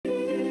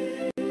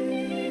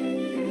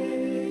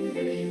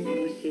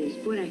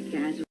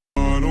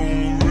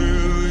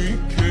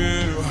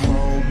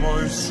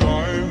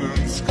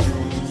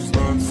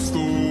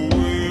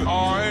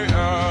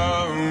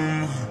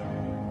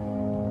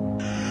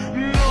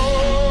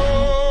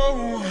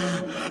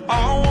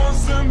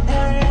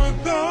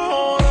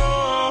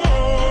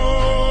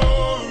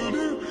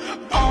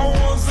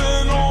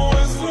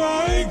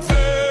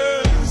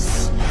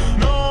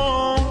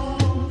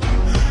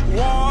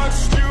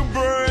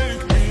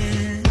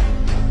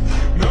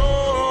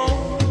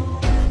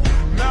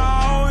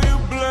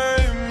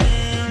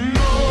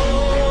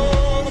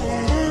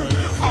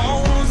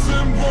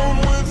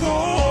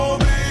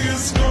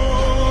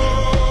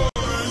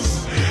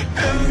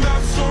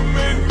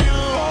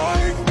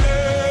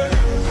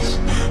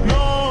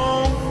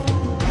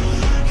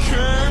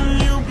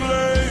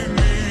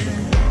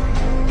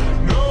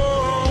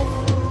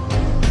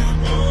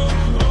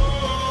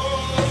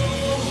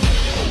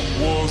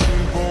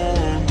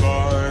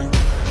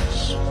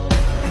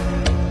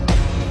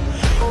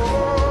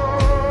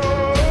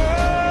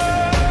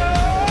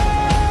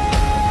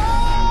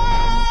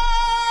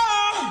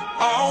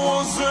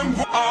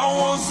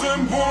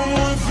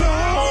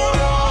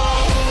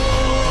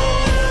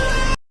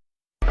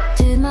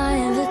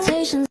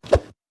conversations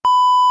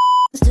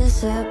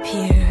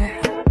disappear.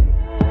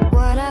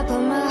 What I put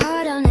my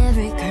heart on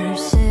every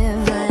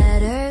cursive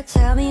letter.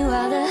 Tell me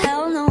why the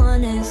hell no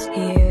one is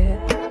here.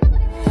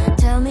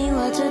 Tell me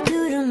what to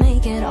do to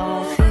make it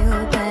all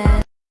feel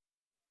better.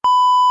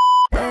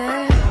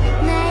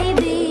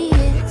 Maybe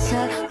it's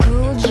a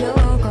cruel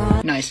joke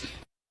on Nice.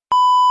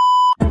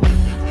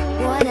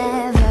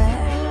 whatever.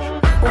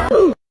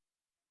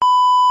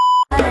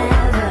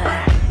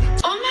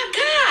 Oh my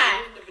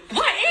God!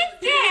 What is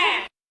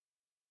that?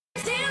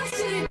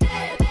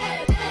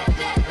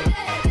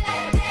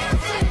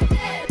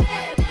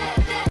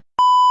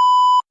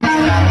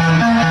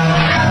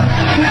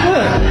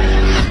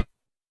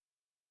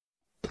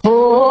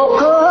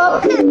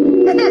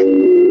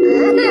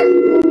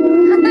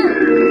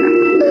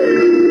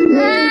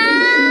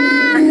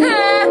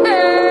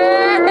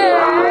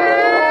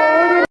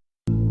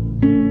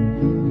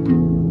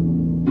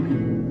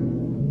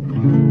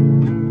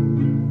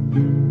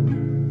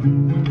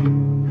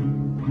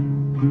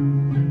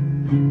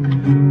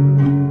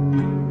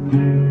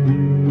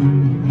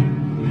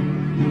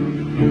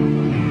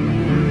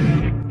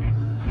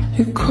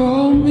 You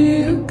call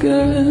me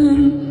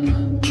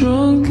again,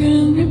 drunk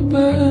in your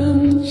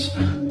Benz,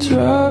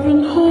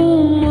 driving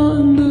home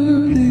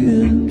under the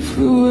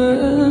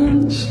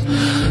influence.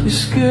 You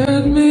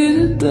scared me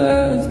to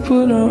death,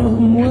 but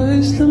I'm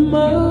wasting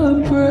my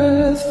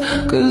breath,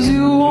 'cause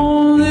you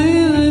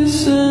only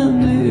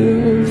listen to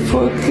your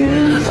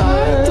fucking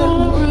head. I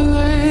don't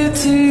relate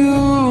to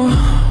you,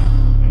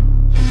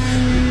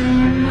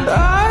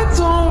 I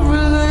don't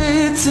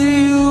relate to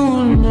you,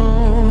 no,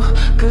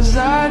 'cause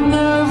I'd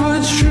never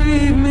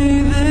treat me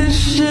this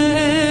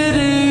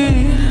shitty.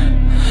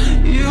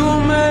 You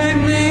made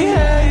me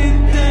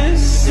hate this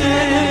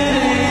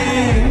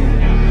city,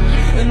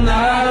 and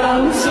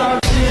I'm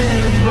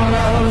talking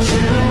about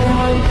you.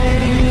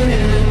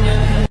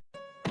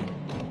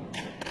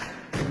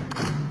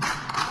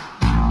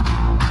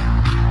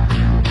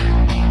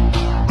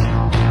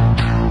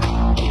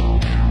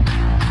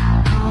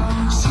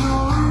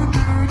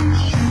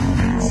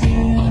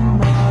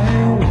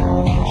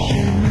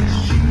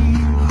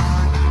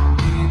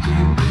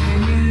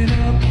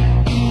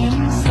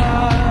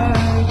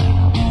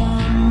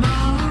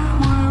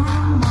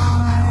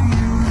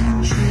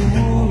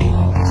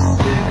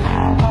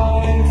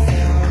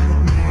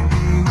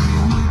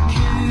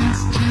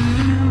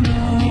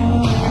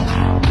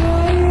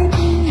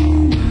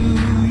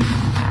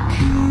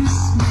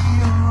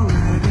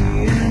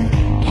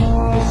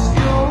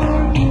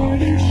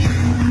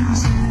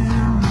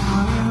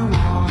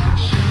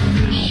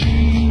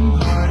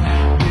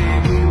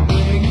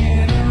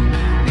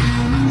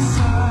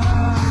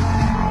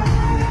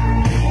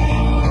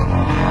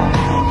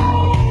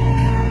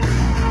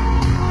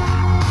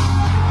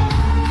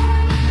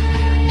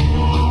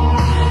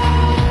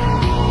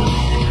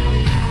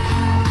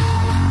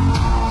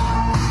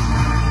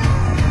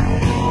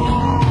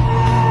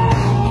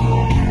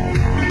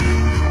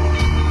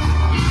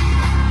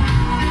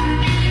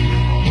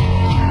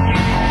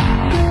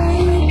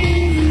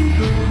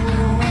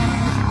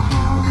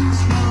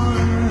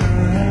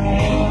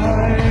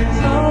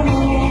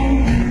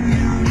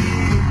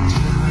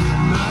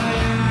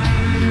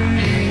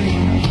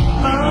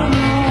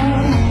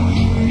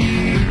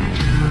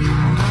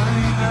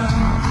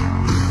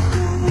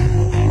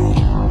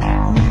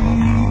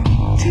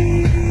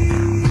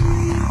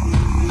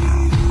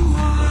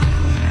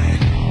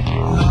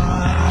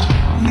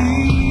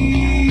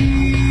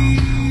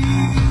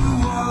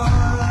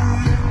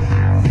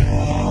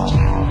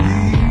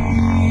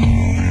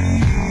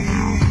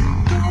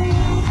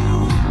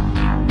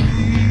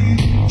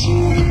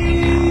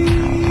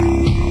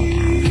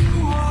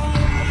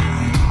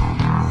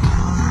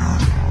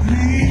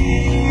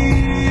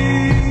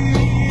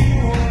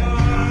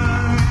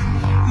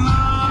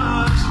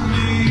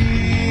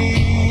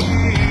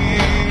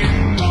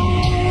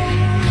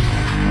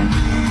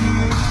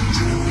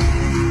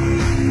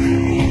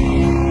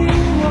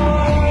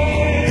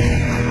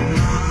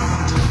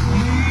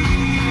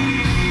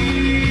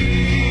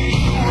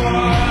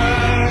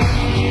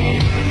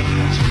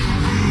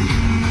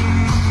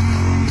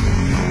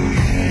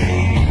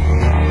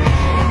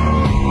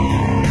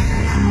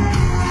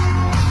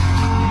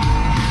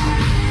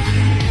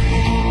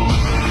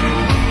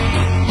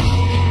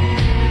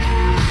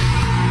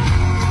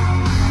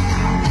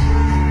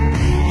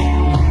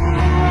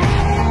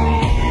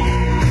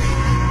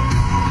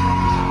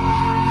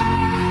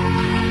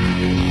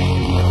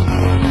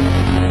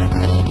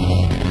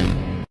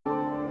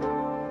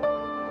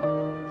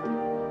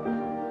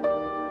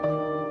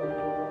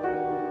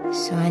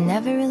 So I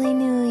never really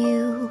knew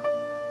you.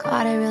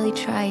 God, I really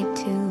tried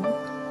to.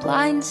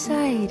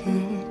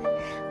 Blindsided,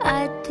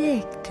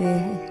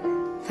 addicted.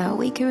 Thought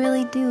we could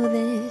really do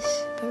this,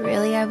 but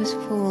really I was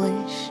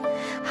foolish.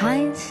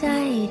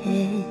 Hindsight,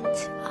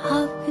 it's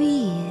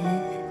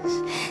obvious.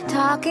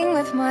 Talking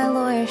with my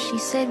lawyer, she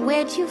said,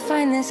 where'd you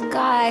find this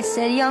guy? I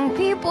said, young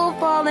people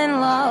fall in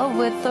love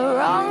with the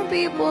wrong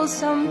people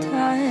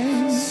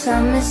sometimes.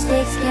 Some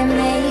mistakes get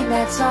made,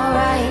 that's that's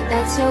alright,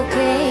 that's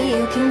okay.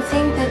 You can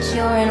think that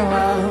you're in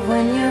love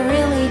when you're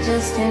really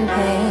just in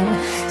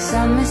pain.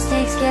 Some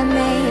mistakes get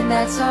made,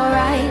 that's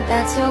alright,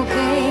 that's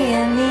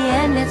okay. In the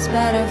end it's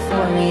better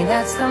for me,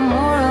 that's the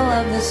moral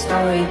of the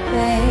story,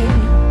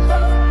 babe.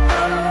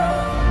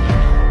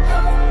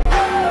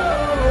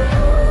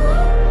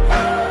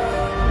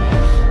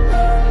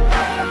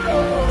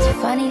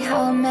 Funny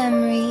how a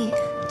memory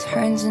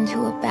turns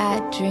into a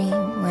bad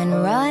dream when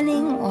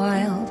running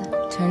wild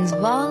turns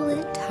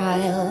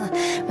volatile.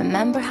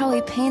 Remember how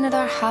we painted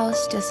our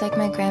house just like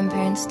my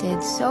grandparents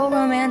did? So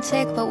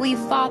romantic, but we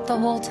fought the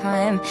whole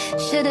time.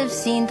 Should have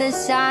seen the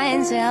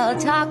signs. Well,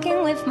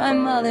 talking with my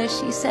mother,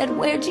 she said,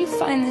 where'd you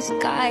find this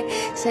guy?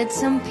 Said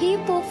some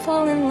people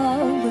fall in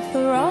love with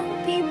the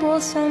wrong people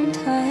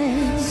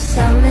sometimes.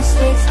 Some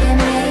mistakes get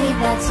made,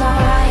 that's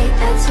alright,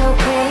 that's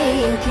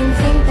okay. You can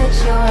think that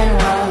you're in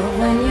love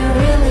when you're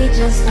really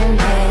just in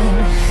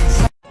pain.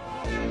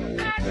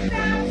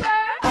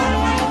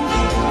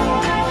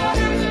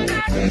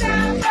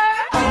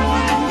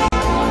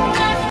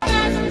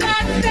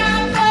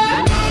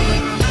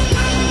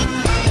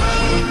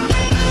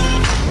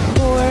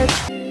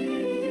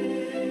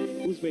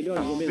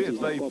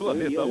 Gazeta e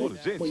Planeta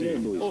Urgente.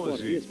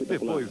 Hoje,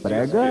 depois de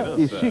Brega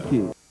e Esperança.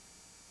 chique.